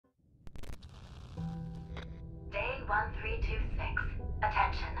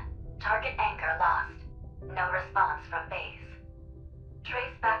Target anchor lost. No response from base.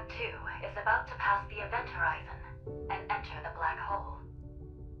 Trace back 2 is about to pass the event horizon and enter the black hole.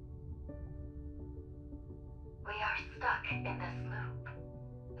 We are stuck in this loop.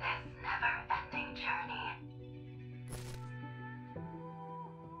 This never-ending journey.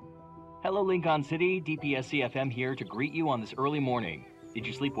 Hello, Lincoln City. DPSC-FM here to greet you on this early morning. Did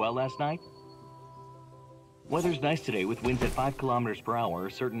you sleep well last night? Weather's nice today with winds at 5 kilometers per hour.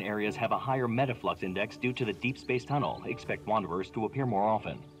 Certain areas have a higher metaflux index due to the Deepspace tunnel. Expect wanderers to appear more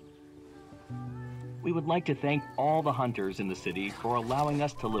often. We would like to thank all the hunters in the city for allowing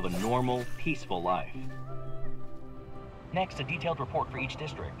us to live a normal, peaceful life. Next, a detailed report for each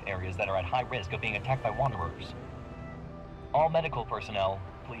district, areas that are at high risk of being attacked by wanderers. All medical personnel,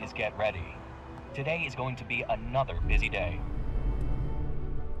 please get ready. Today is going to be another busy day.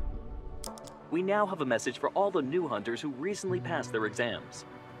 We now have a message for all the new hunters who recently passed their exams.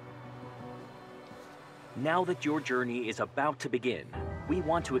 Now that your journey is about to begin, we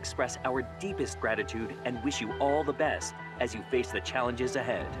want to express our deepest gratitude and wish you all the best as you face the challenges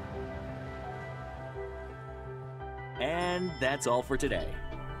ahead. And that's all for today.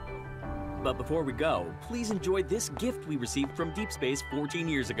 But before we go, please enjoy this gift we received from Deepspace 14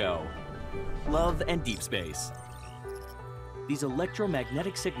 years ago. Love and Deepspace. These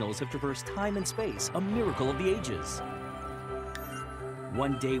electromagnetic signals have traversed time and space, a miracle of the ages.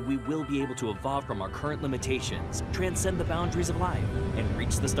 One day we will be able to evolve from our current limitations, transcend the boundaries of life, and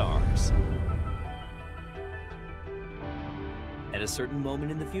reach the stars. At a certain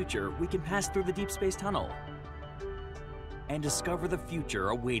moment in the future, we can pass through the Deep Space Tunnel and discover the future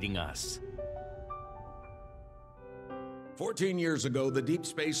awaiting us. 14 years ago, the Deep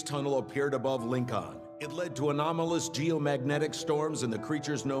Space Tunnel appeared above Lincoln. It led to anomalous geomagnetic storms, and the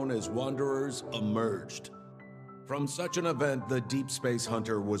creatures known as Wanderers emerged. From such an event, the Deep Space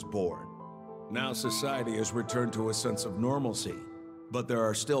Hunter was born. Now society has returned to a sense of normalcy, but there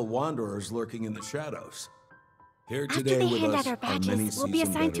are still Wanderers lurking in the shadows. Here today After they with hand us out our are many badges, we'll be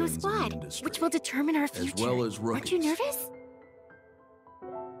seasoned assigned to a veterans in the squad, industry, which will determine our future. as well as Aren't you rookies. nervous?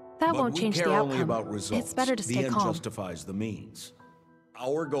 That But won't we change care the only outcome. about results. It's better to The stay end calm. justifies the means.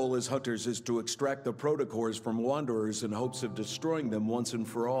 Our goal as hunters is to extract the protocors from Wanderers in hopes of destroying them once and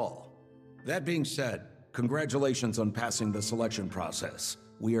for all. That being said, congratulations on passing the selection process.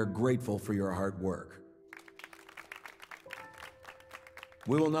 We are grateful for your hard work.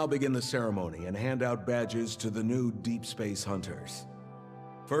 We will now begin the ceremony and hand out badges to the new Deep Space Hunters.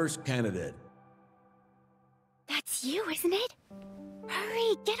 First candidate. That's you, isn't it?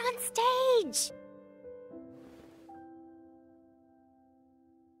 Hurry, get on stage!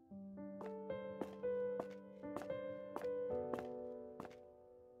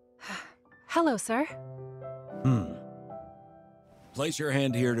 Hello, sir. Place your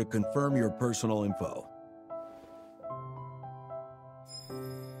hand here to confirm your personal info.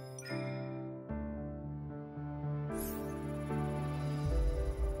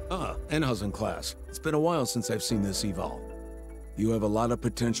 Enhausen class. It's been a while since I've seen this eval. You have a lot of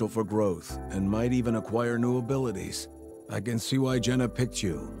potential for growth, and might even acquire new abilities. I can see why Jenna picked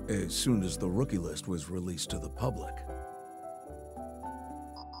you, as soon as the rookie list was released to the public.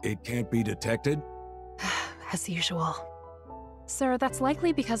 It can't be detected? As usual. Sir, that's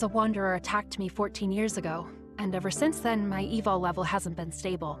likely because a wanderer attacked me 14 years ago, and ever since then, my eval level hasn't been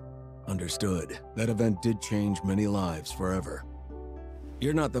stable. Understood. That event did change many lives forever.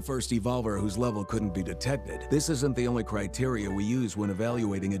 You're not the first evolver whose level couldn't be detected. This isn't the only criteria we use when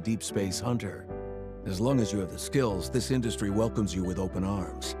evaluating a deep space hunter. As long as you have the skills, this industry welcomes you with open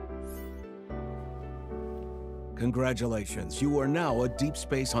arms. Congratulations, you are now a deep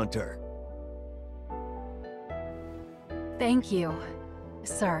space hunter. Thank you,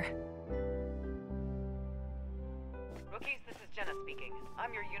 sir. Rookies, this is Jenna speaking.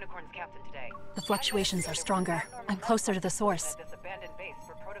 I'm your Unicorn's captain today. The fluctuations are stronger. I'm closer to the source. This abandoned base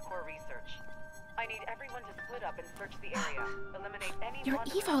for protocol research. I need everyone to split up and search the area. Eliminate any Your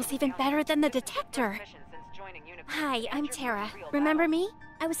wanderers eval's who even encounter better than the significant detector. suspicion since joining Unicorn. Hi, I'm Enter Tara. this real Remember battle. me?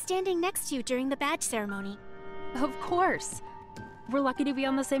 I was standing next to you during the badge ceremony. Of course. We're lucky to be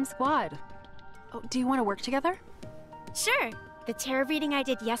on the same squad. Oh, do you want to work together? Sure. The tarot reading I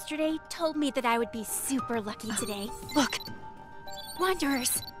did yesterday told me that I would be super lucky today. Look!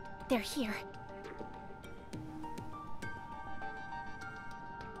 Wanderers! They're here.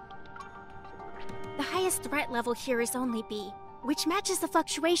 The highest threat level here is only B, which matches the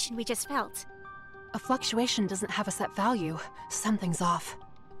fluctuation we just felt. A fluctuation doesn't have a set value. Something's off.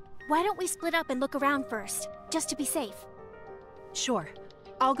 Why don't we split up and look around first, just to be safe? Sure.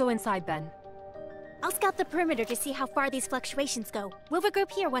 I'll go inside then. I'll scout the perimeter to see how far these fluctuations go. We'll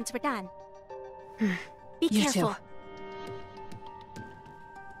regroup here once we're done. Be You careful. too.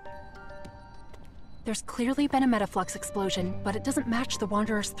 There's clearly been a metaflux explosion, but it doesn't match the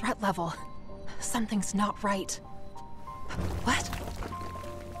Wanderer's threat level. Something's not right. What?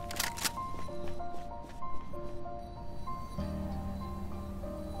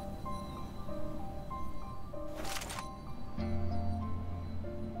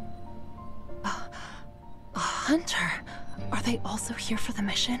 A hunter? Are they also here for the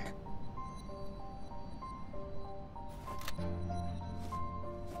mission?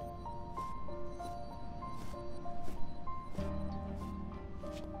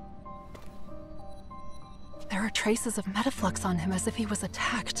 There are traces of metaflux on him as if he was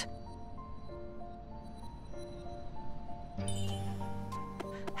attacked.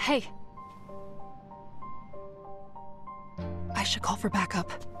 Hey! I should call for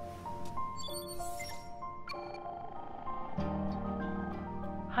backup.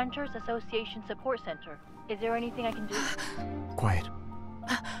 Hunters Association Support Center. Is there anything I can do? Quiet.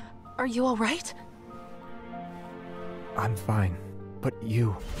 Are you alright? I'm fine. But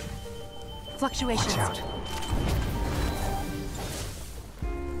you... Fluctuations. Watch out.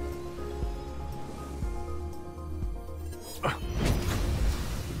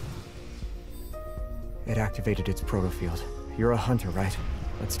 It activated its protofield. You're a hunter, right?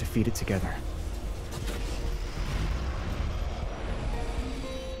 Let's defeat it together.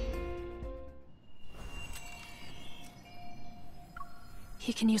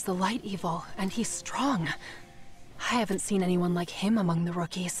 He can use the light evil, and he's strong. I haven't seen anyone like him among the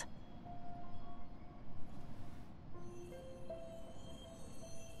rookies.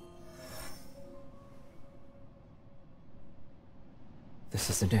 This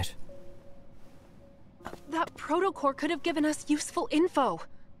isn't it. That protocore could have given us useful info.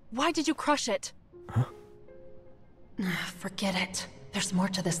 Why did you crush it? Huh? Forget it. There's more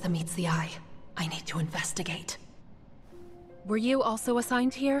to this than meets the eye. I need to investigate. Were you also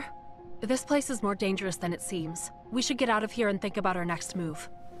assigned here? This place is more dangerous than it seems. We should get out of here and think about our next move.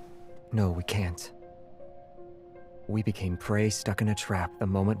 No, we can't. We became prey stuck in a trap the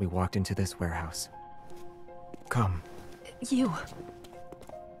moment we walked into this warehouse. Come. You...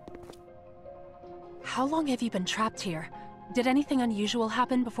 How long have you been trapped here? Did anything unusual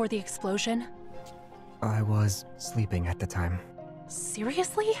happen before the explosion? I was sleeping at the time.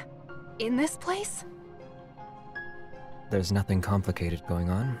 Seriously? In this place? There's nothing complicated going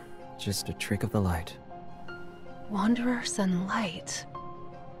on. Just a trick of the light. Wanderers and light.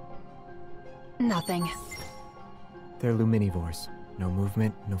 Nothing. They're luminivores. No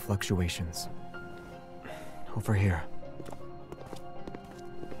movement, no fluctuations. Over here.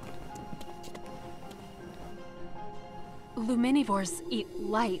 Luminivores eat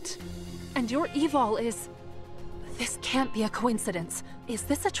light. And your evol is... This can't be a coincidence. Is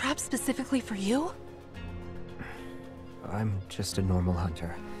this a trap specifically for you? I'm just a normal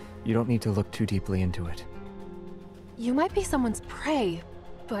hunter. You don't need to look too deeply into it. You might be someone's prey,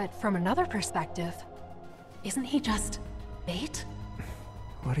 but from another perspective, isn't he just bait?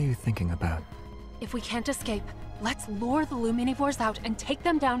 What are you thinking about? If we can't escape, let's lure the Luminivores out and take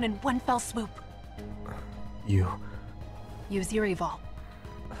them down in one fell swoop. You... Use your evol.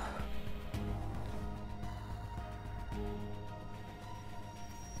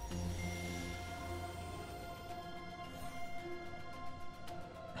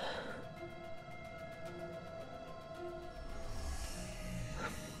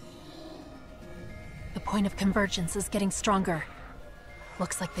 The point of convergence is getting stronger.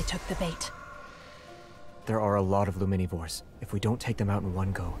 Looks like they took the bait. There are a lot of luminivores. If we don't take them out in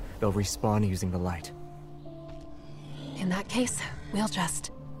one go, they'll respawn using the light. In that case, we'll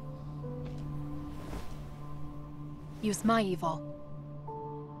just... use my evil.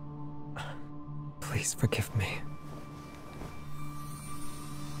 Please forgive me.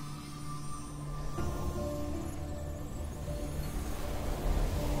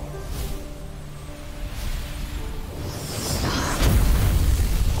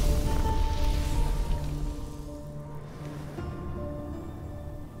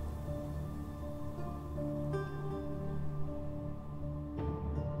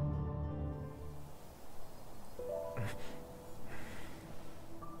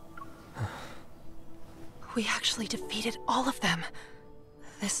 We actually defeated all of them.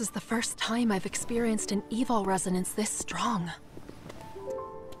 This is the first time I've experienced an evil resonance this strong.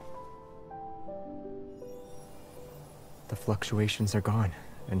 The fluctuations are gone,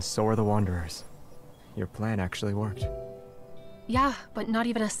 and so are the Wanderers. Your plan actually worked. Yeah, but not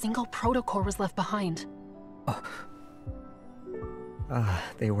even a single protocore was left behind.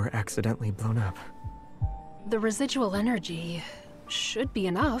 They were accidentally blown up. The residual energy should be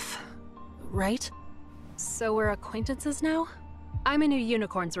enough, right? So we're acquaintances now? I'm a new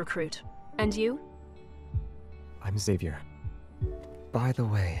Unicorns recruit. And you? I'm Xavier. By the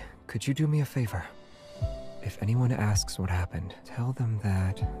way, could you do me a favor? If anyone asks what happened, tell them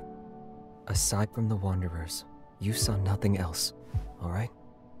that, aside from the Wanderers, you saw nothing else, alright?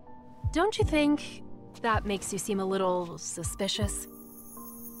 Don't you think that makes you seem a little suspicious?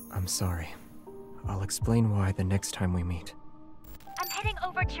 I'm sorry. I'll explain why the next time we meet. I'm heading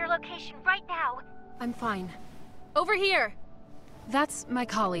over to your location right now. I'm fine. Over here! That's my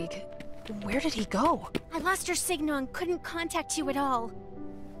colleague. Where did he go? I lost your signal and couldn't contact you at all.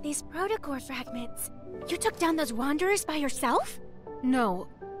 These protocore fragments. You took down those Wanderers by yourself? No.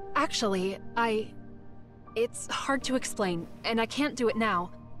 Actually, It's hard to explain, and I can't do it now.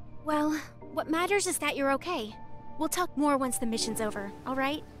 Well, what matters is that you're okay. We'll talk more once the mission's over,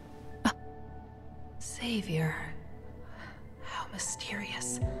 alright? Xavier. How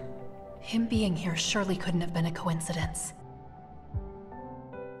mysterious. Him being here surely couldn't have been a coincidence.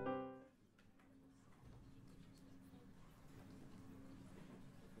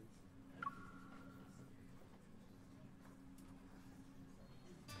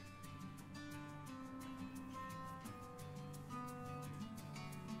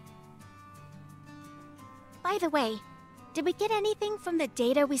 By the way, did we get anything from the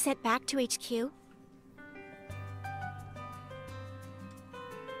data we sent back to HQ?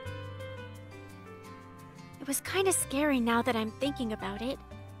 It was kinda scary now that I'm thinking about it.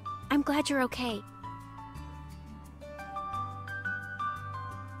 I'm glad you're okay.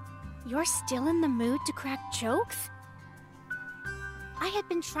 You're still in the mood to crack jokes? I had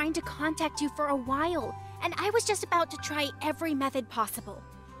been trying to contact you for a while, and I was just about to try every method possible,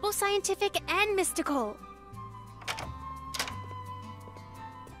 both scientific and mystical.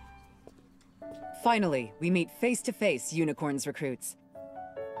 Finally, we meet face-to-face, Unicorns recruits.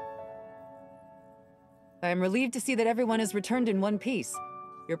 I am relieved to see that everyone has returned in one piece.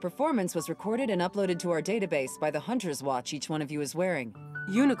 Your performance was recorded and uploaded to our database by the Hunter's Watch each one of you is wearing.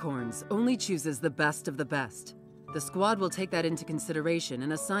 Unicorns only chooses the best of the best. The squad will take that into consideration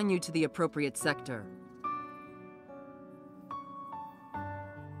and assign you to the appropriate sector.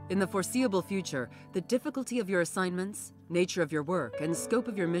 In the foreseeable future, the difficulty of your assignments, nature of your work, and scope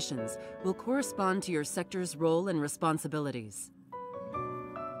of your missions will correspond to your sector's role and responsibilities.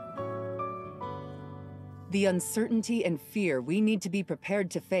 The uncertainty and fear we need to be prepared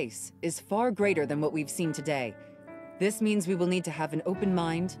to face is far greater than what we've seen today. This means we will need to have an open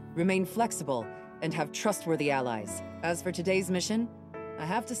mind, remain flexible, and have trustworthy allies. As for today's mission, I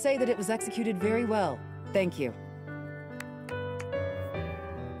have to say that it was executed very well. Thank you.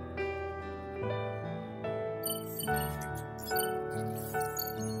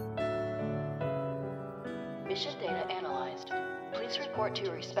 Mission data analyzed. Please report to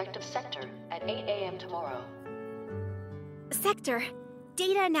your respective sector at 8 a.m. tomorrow. Sector.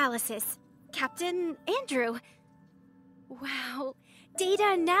 Data analysis. Captain Andrew. Wow.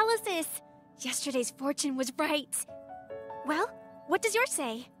 Data analysis! Yesterday's fortune was right. Well, what does yours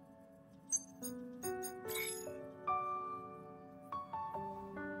say?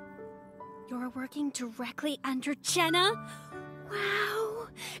 You're working directly under Jenna? Wow.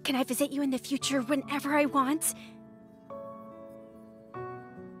 Can I visit you in the future whenever I want?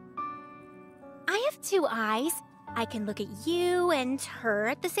 I have two eyes. I can look at you and her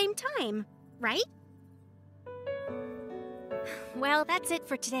at the same time, right? Well, that's it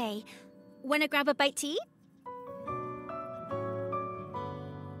for today. Wanna grab a bite to eat?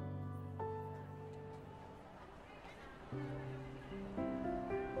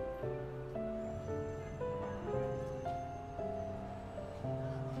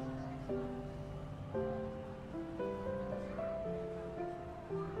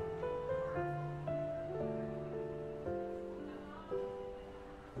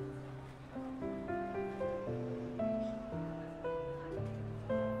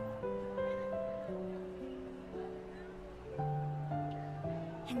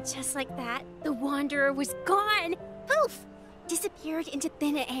 And just like that, the Wanderer was gone! Poof! Disappeared into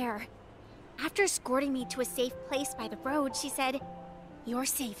thin air. After escorting me to a safe place by the road, she said, "You're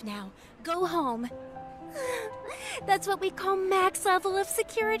safe now. Go home." That's what we call max level of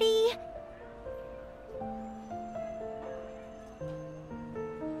security.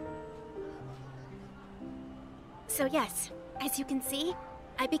 So yes, as you can see,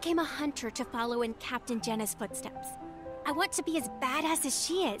 I became a hunter to follow in Captain Jenna's footsteps. I want to be as badass as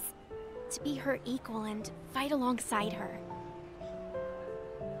she is, to be her equal and fight alongside her.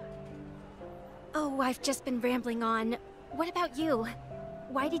 Oh, I've just been rambling on. What about you?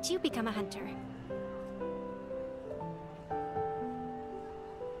 Why did you become a hunter?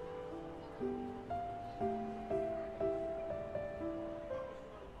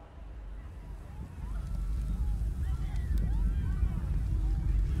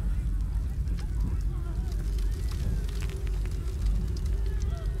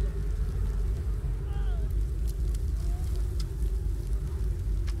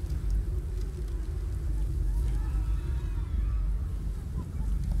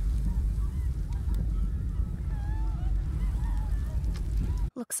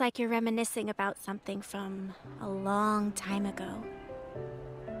 Looks like you're reminiscing about something from a long time ago.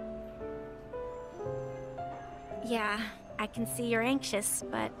 Yeah, I can see you're anxious,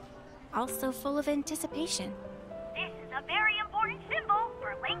 but also full of anticipation. This is a very important symbol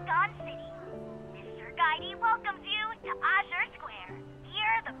for Lincoln City. Mr. Guidey welcomes you to Azure Square.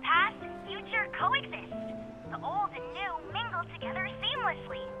 Here, the past and future coexist. The old and new mingle together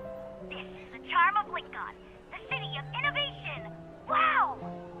seamlessly. This is the charm of Lincoln, the city of innovation. Wow!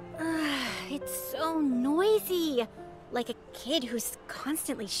 It's so noisy. Like a kid who's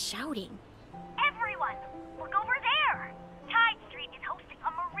constantly shouting. Everyone, look over there. Tide Street is hosting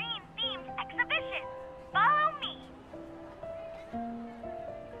a marine-themed exhibition. Follow me.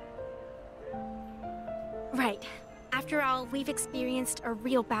 Right. After all, we've experienced a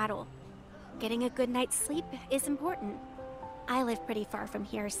real battle. Getting a good night's sleep is important. I live pretty far from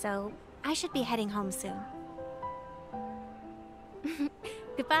here, so I should be heading home soon.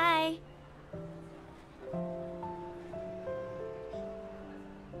 Goodbye.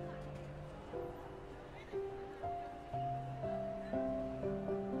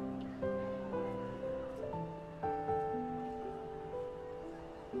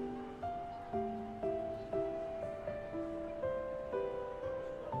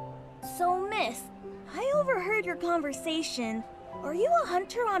 So, miss, I overheard your conversation. Are you a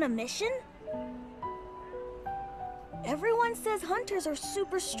hunter on a mission? Everyone says hunters are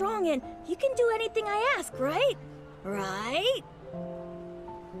super strong and you can do anything I ask, right? Right?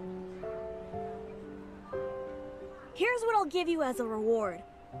 Here's what I'll give you as a reward.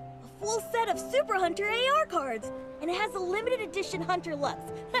 A full set of Super Hunter AR cards, and it has a limited edition Hunter Lux.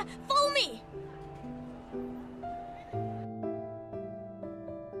 Follow me!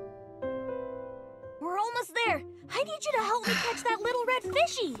 We're almost there. I need you to help me catch that little red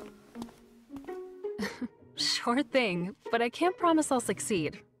fishy. Sure thing, but I can't promise I'll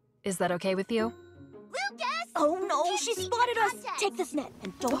succeed. Is that okay with you? Lucas! Oh no, she spotted us! Take this net,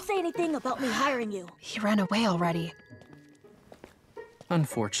 and don't say anything about me hiring you. He ran away already.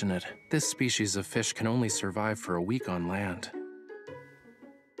 Unfortunate. This species of fish can only survive for a week on land.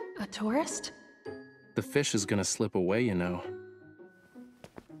 A tourist? The fish is gonna slip away, you know.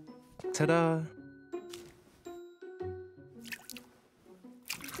 Ta-da!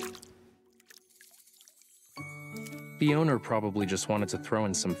 The owner probably just wanted to throw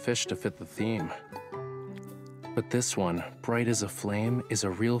in some fish to fit the theme. But this one, bright as a flame, is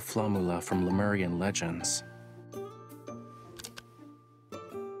a real flamula from Lemurian legends.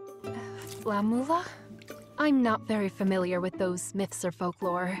 Flamula? I'm not very familiar with those myths or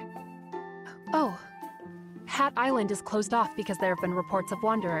folklore. Oh, Hat Island is closed off because there have been reports of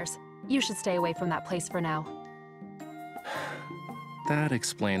wanderers. You should stay away from that place for now. That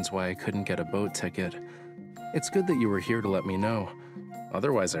explains why I couldn't get a boat ticket. It's good that you were here to let me know.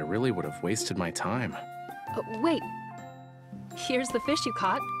 Otherwise, I really would have wasted my time. Wait. Here's the fish you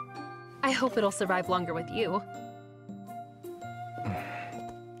caught. I hope it'll survive longer with you.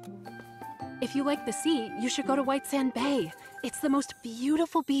 If you like the sea, you should go to White Sand Bay. It's the most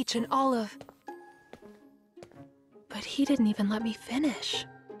beautiful beach in all of... But he didn't even let me finish.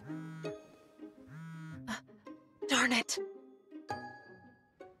 Darn it.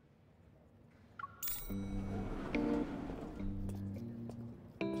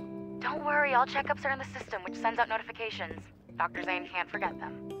 Don't worry, all checkups are in the system, which sends out notifications. Dr. Zane can't forget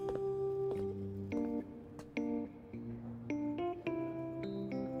them.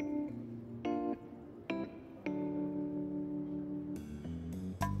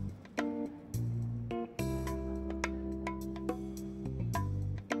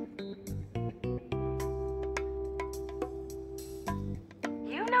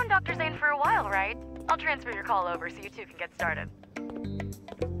 You've known Dr. Zane for a while, right? I'll transfer your call over so you two can get started.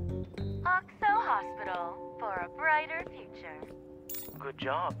 Oxo Hospital, for a brighter future. Good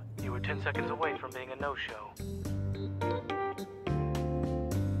job. You were 10 seconds away from being a no-show.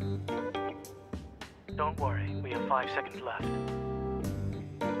 Don't worry, we have 5 seconds left.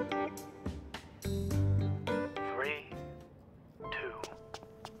 3,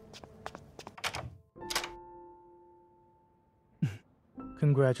 2.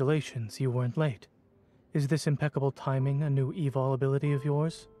 Congratulations, you weren't late. Is this impeccable timing a new evol ability of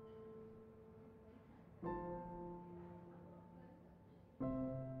yours?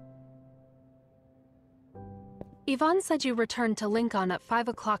 Yvonne said you returned to Lincoln at 5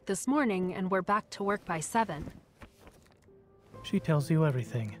 o'clock this morning and were back to work by 7. She tells you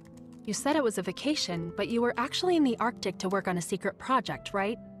everything. You said it was a vacation, but you were actually in the Arctic to work on a secret project,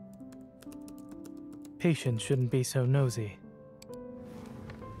 right? Patients shouldn't be so nosy.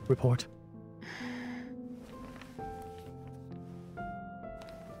 Report.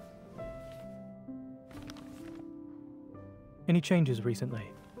 Any changes recently?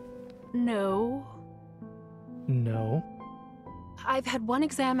 No. No. I've had one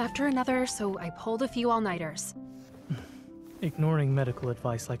exam after another, so I pulled a few all-nighters. Ignoring medical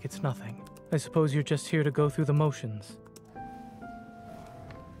advice like it's nothing. I suppose you're just here to go through the motions.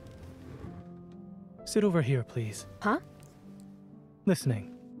 Sit over here, please. Huh?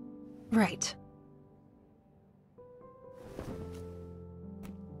 Listening. Right.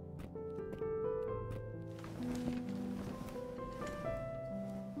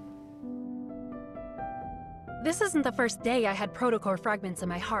 This isn't the first day I had protocore fragments in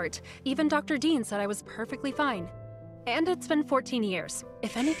my heart. Even Dr. Dean said I was perfectly fine. And it's been 14 years.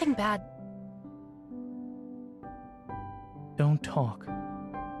 If anything bad... Don't talk,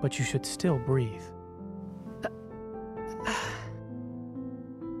 but you should still breathe.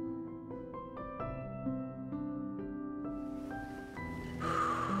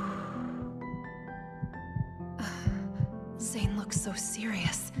 Zane looks so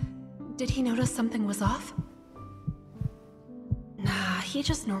serious. Did he notice something was off? Nah, he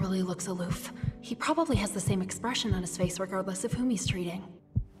just normally looks aloof. He probably has the same expression on his face regardless of whom he's treating.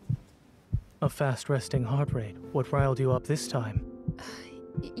 A fast resting heart rate. What riled you up this time?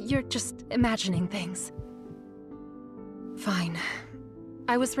 You're just imagining things. Fine.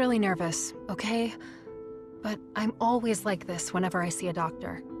 I was really nervous, okay? But I'm always like this whenever I see a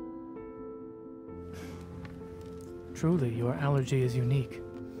doctor. Truly, your allergy is unique.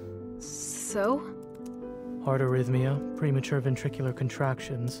 So? Heart arrhythmia, premature ventricular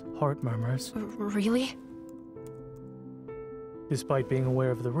contractions, heart murmurs. Really? Despite being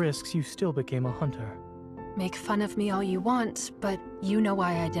aware of the risks, you still became a hunter. Make fun of me all you want, but you know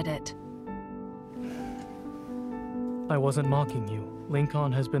why I did it. I wasn't mocking you.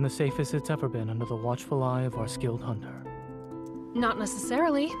 Lincoln has been the safest it's ever been under the watchful eye of our skilled hunter. Not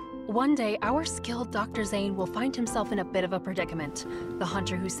necessarily. One day, our skilled Dr. Zane will find himself in a bit of a predicament. The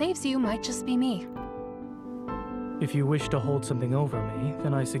hunter who saves you might just be me. If you wish to hold something over me,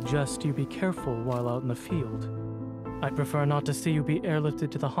 then I suggest you be careful while out in the field. I'd prefer not to see you be airlifted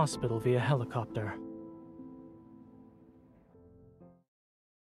to the hospital via helicopter.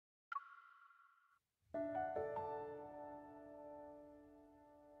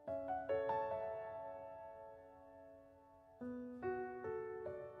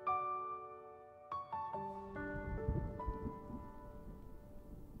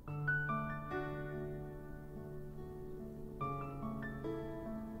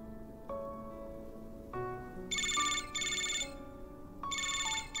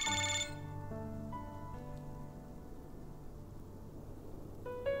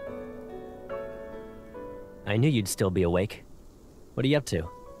 I knew you'd still be awake. What are you up to?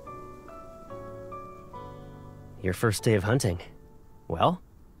 Your first day of hunting. Well?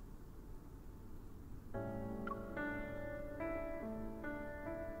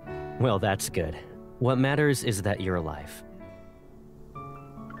 Well, that's good. What matters is that you're alive.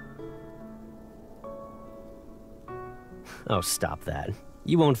 Oh, stop that.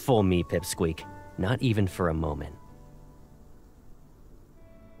 You won't fool me, Pipsqueak. Not even for a moment.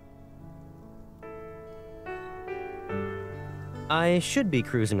 I should be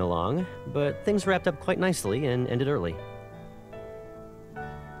cruising along, but things wrapped up quite nicely and ended early.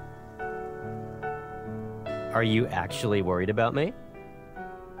 Are you actually worried about me?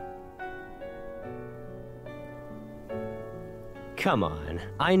 Come on,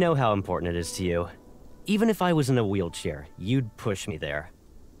 I know how important it is to you. Even if I was in a wheelchair, you'd push me there.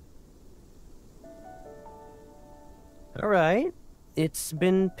 Alright, it's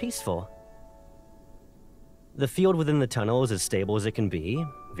been peaceful. The field within the tunnel is as stable as it can be.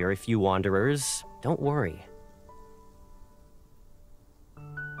 Very few wanderers. Don't worry.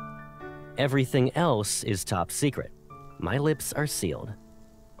 Everything else is top secret. My lips are sealed.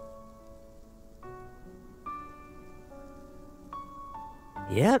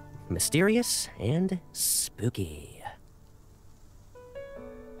 Yep, mysterious and spooky.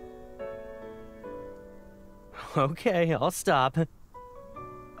 Okay, I'll stop.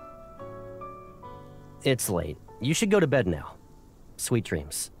 It's late. You should go to bed now. Sweet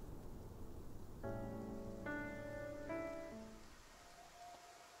dreams.